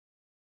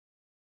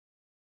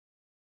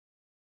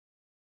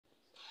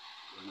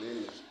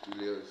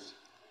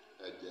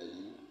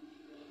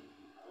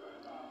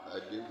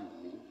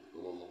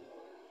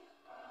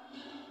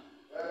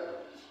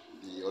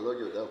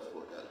myself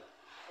for that.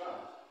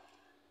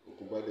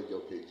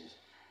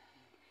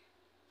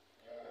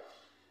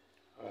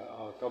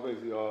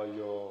 Covers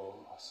your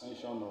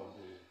ascension of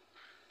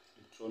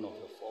the throne of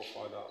your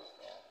forefathers.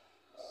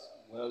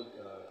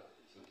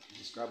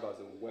 Described as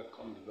a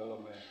welcome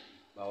development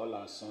by all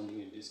and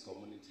sundry in this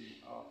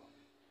community.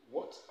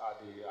 What are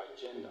the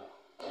agenda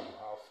that you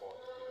have for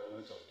the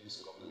development of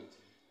this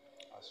community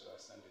as you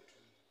ascend the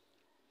throne?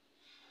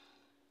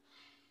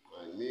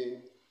 My main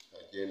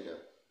agenda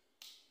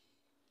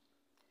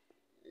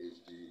is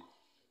the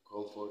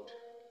comfort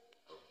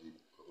of the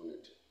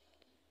community.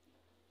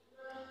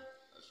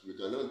 As we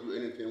cannot do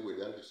anything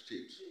without the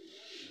state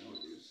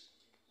nowadays,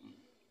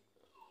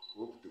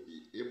 hope to be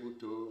able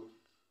to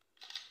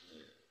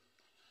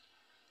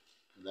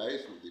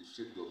liaise with the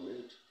state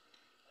government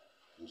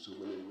in so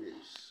many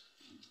ways.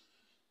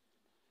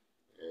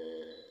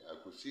 I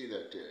could see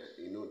that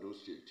in Ondo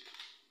State,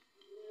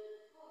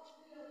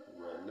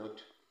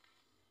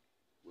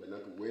 we're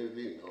not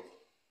wealthy enough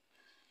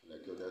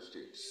like other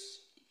states.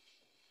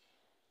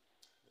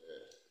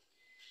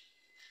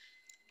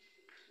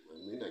 My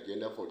main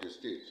agenda for the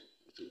state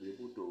is to be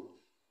able to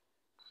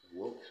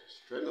work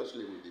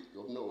strenuously with the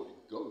governor or the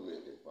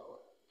government in power.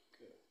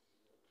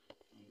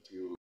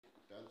 In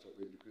terms of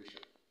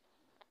education,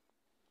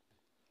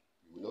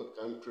 we will not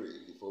country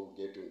before we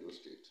get into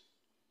state.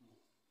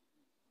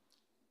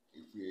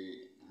 If we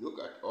look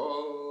at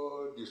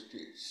all the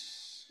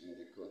states in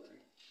the country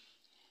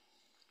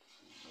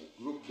and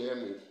group them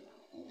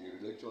in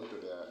relation to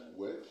their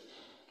wealth,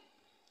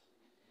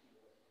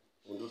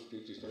 Ondo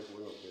State is not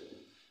one of them.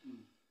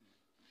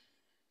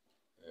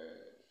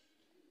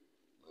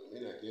 My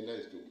main agenda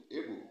is to be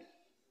able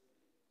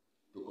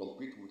to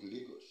compete with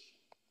Lagos.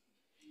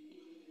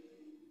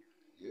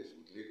 Yes,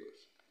 with Lagos.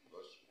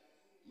 Because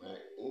my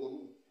own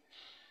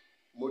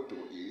motto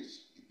is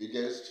the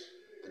biggest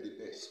and the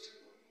best.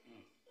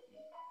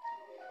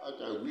 How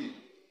can we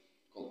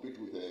compete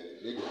with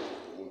Lagos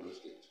from Ondo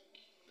State?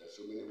 There are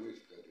so many ways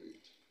we can do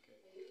it.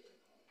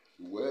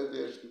 The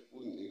wealthiest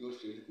people in Lagos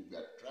State could be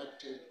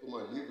attracted to come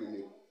and live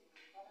in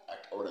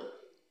at Orem,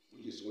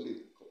 which is only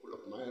a couple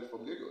of miles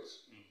from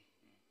Lagos.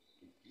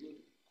 To build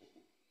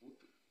put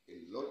a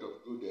lot of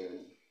good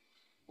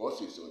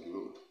buses on the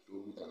road, so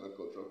we cannot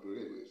construct the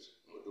railways.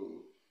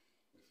 Although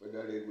the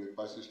federal railway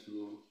passes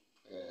through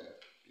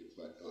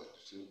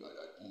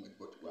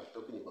but we are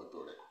talking about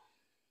Orem.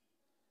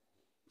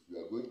 If you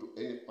are going to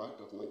any part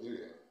of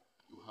Nigeria,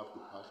 you have to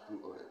pass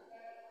through Orem.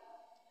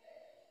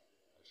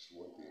 That's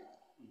one thing.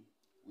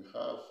 We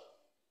have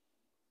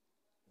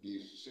the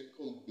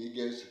second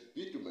biggest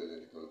bitumen in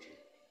the country,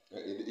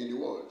 in the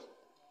world.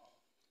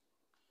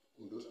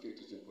 Ondo State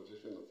is in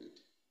possession of it.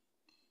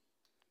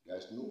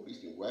 There's no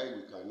reason why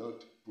we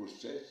cannot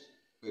process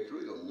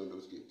petroleum in Ondo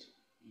State.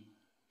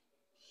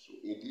 So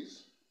in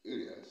these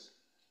areas,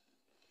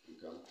 we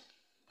can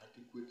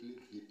adequately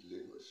beat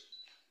Lagos.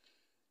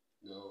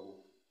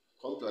 Now,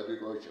 come to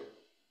agriculture.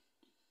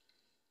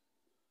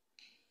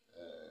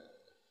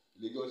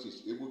 Lagos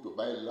is able to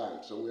buy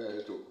land somewhere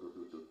else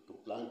to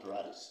plant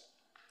rice.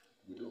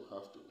 We don't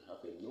have to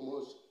have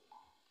enormous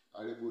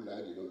arable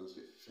land in Ondo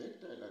State.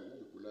 Fertile and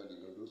arable land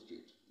in Ondo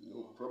State.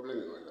 No problem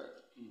about that.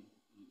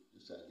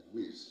 These are the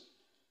ways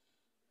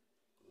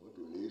we want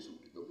to liaise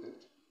with the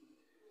government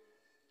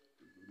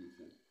to do the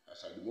thing.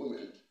 As at the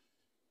moment,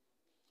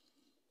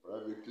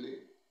 privately,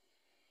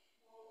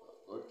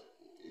 I've got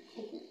a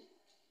company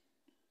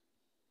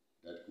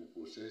that could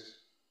process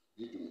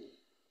bitumen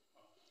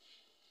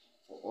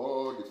for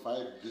all the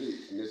 5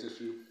 grades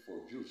necessary for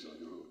use on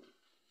the road.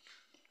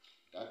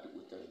 That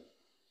we can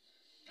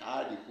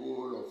tar the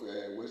whole of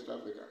West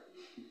Africa.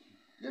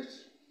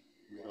 Yes,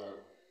 we have.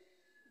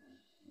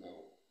 Now,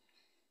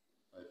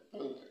 I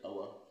thank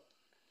our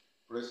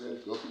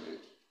present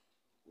government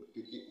for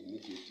taking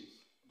initiative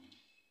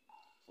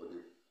for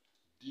the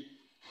deep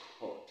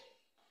port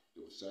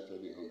that was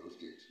started in Ondo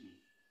State.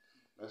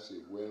 That's a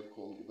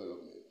welcome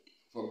development.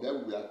 From there,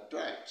 we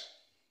attract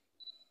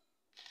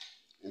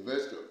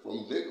investors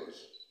from Lagos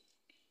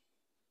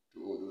to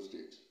Ondo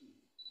State.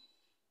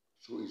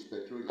 So it's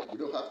petroleum. We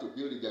don't have to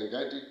build a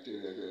gigantic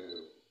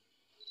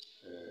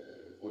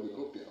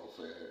cornucopia of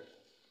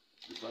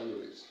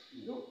refineries.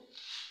 No.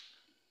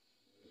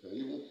 You can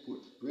even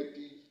put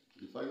 20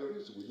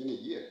 refineries within a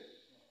year.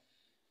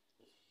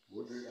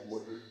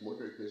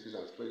 Moderate places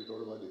and spread it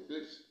all over the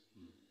place.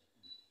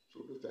 So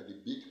those are the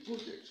big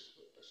projects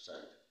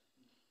aside.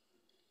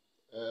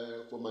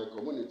 For my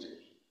community,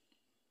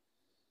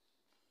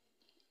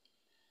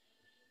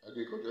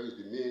 agriculture is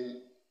the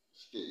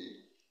mainstay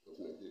of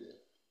Nigeria.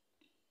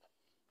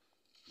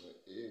 My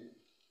aim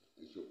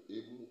is to be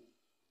able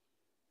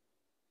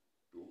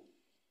to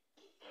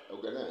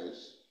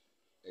organize,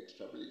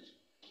 establish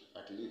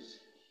at least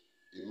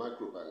a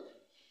macro bank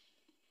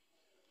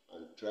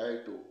and try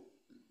to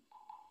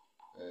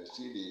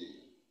see the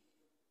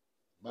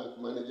bank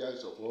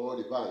managers of all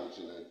the banks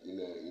in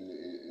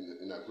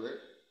Akure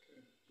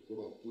to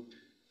come and put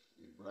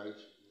a branch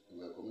in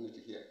my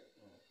community here,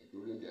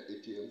 including their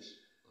ATMs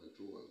and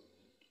so on.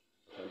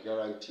 I can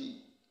guarantee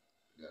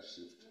their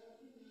safety.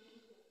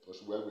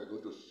 Because where we're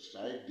going to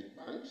site the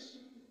banks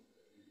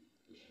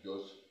is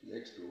just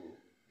next to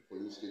the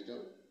police station,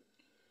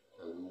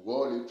 and we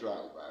wall it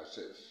round by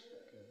ourselves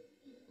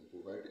and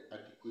provide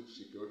adequate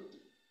security.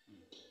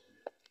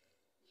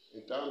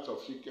 In terms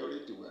of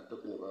security, we are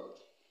talking about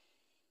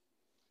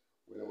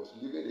when I was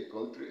leaving the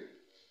country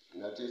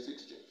in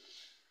 1960,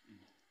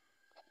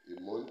 a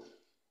month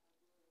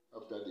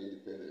after the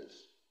independence,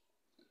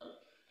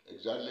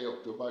 exactly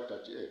October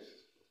 30th,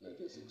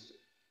 1960,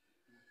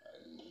 I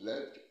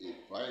left a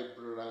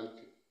vibrant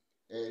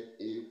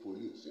NA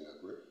police in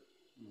Akure.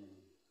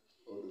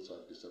 All those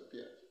have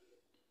disappeared.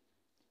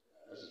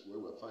 That is where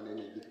we're finding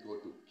it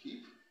difficult to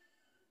keep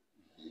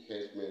the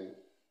headsmen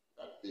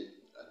at bay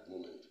at the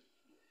moment.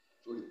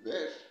 So the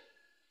best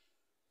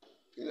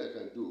thing I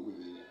can do with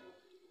the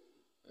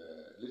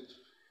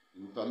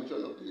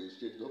permission of the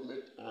state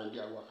government and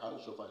our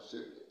House of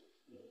Assembly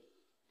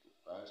to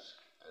pass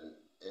an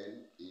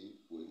NA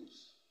police.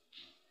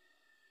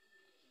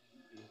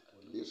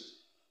 Yes.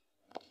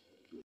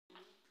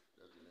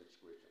 That's the next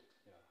question.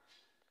 Yeah.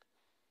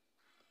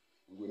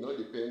 We will not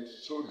depend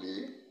solely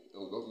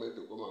on government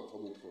to come and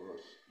form it for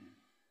us.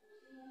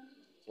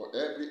 For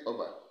every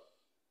Oba,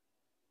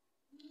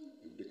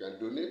 if they can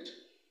donate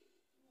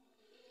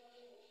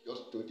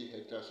just 20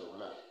 hectares of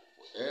land,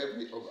 for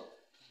every Oba,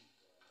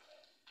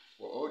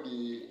 for all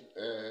the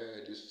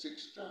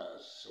 6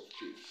 stars of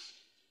chiefs,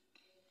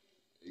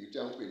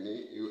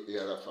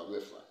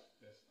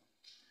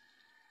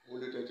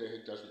 only 20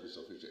 hectares will be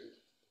sufficient.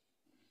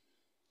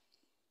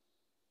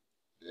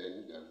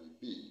 Then there will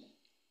be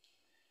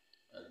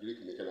agric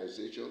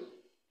mechanization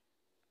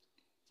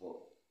for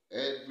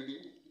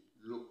every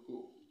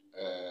local,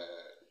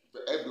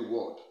 every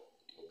ward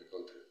of the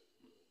country,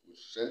 which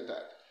is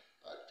centered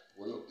at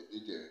one of the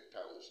bigger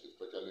towns,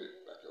 especially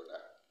Olojoda,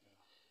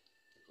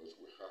 because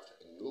we have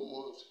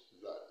enormous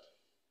land.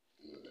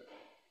 You know that.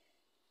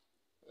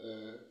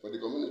 For the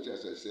community,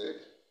 as I said,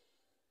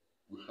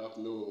 we have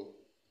no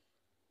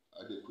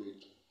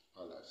adequate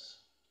palace.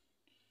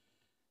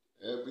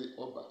 Every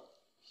Oba,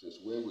 since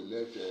when we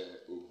left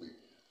Ogbe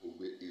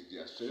is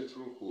their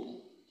central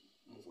home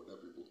for the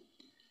people.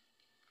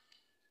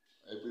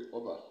 Every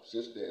Oba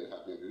since then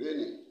have been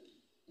reigning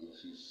in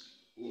his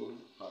own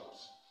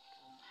house.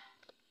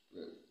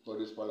 For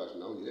this palace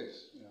now,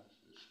 yes, yeah.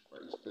 It's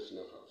quite his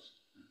personal house.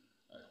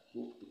 I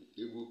hope to be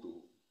able to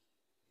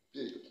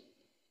build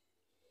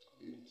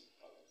a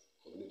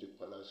community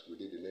palace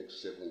within the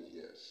next 7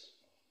 years,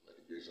 by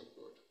the grace of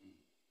God.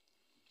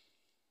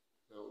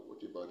 Now,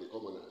 what about the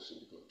commoners in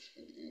the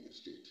country, in the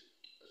state?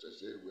 As I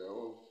said, we are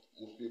all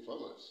mostly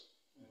farmers.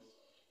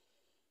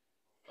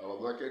 Our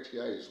market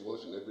here is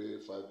once in every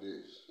 5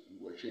 days.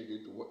 We are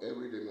changing to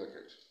everyday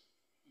market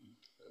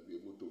and be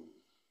able to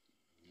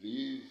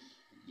leave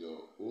your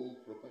own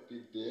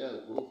property there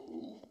and go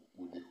home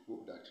with the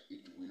hope that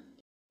it will be.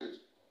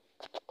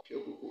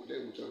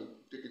 Then we can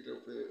take it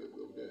up there.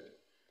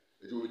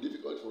 It will be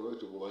difficult for us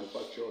to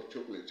manufacture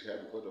chocolate here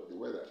because of the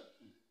weather.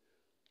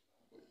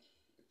 But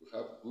if we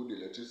have good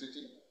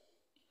electricity,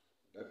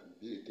 that will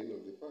be a thing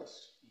of the past.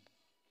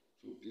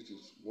 So this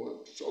is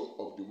some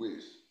of the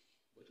ways,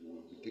 but we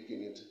will be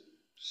taking it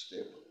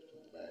step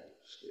by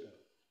step.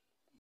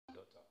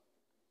 Doctor,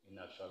 in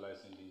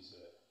actualizing this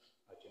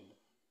agenda.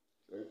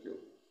 Thank you.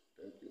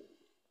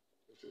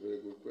 That's a very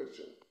good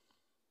question.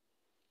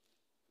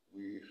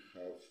 We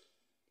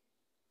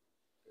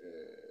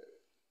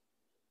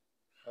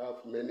have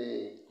many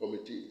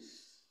committees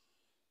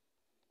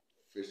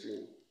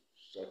facing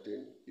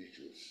certain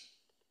issues.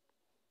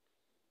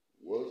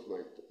 Once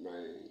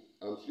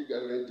I'm still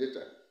gathering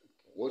data.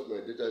 Once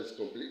my data is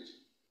complete,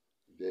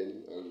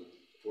 then I'll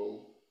form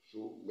so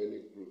many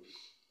groups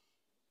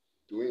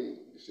doing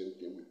the same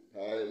thing with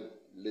time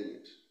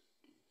limit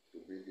to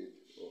bring it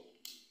up.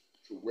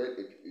 So when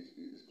it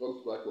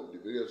comes back from the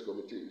various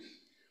committees,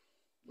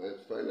 my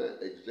final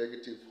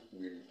executive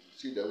will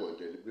sit down and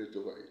deliberate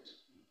over it.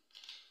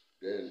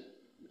 Then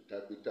we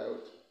type it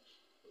out,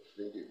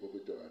 bring a copy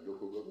to our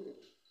local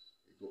government,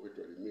 a copy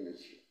to the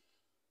ministry.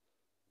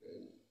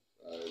 Then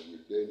I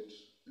will then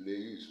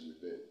liaise with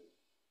them,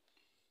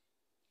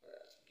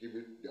 give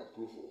it the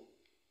approval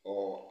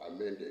or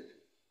amended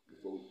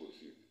before we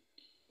proceed.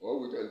 All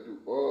we can do,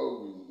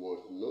 all we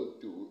must not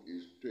do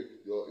is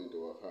take law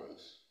into our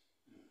hands.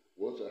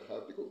 Once I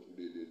have the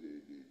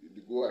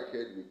go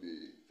ahead with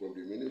from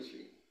the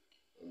ministry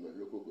and my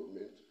local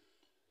government,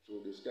 so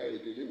the sky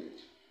is the limit.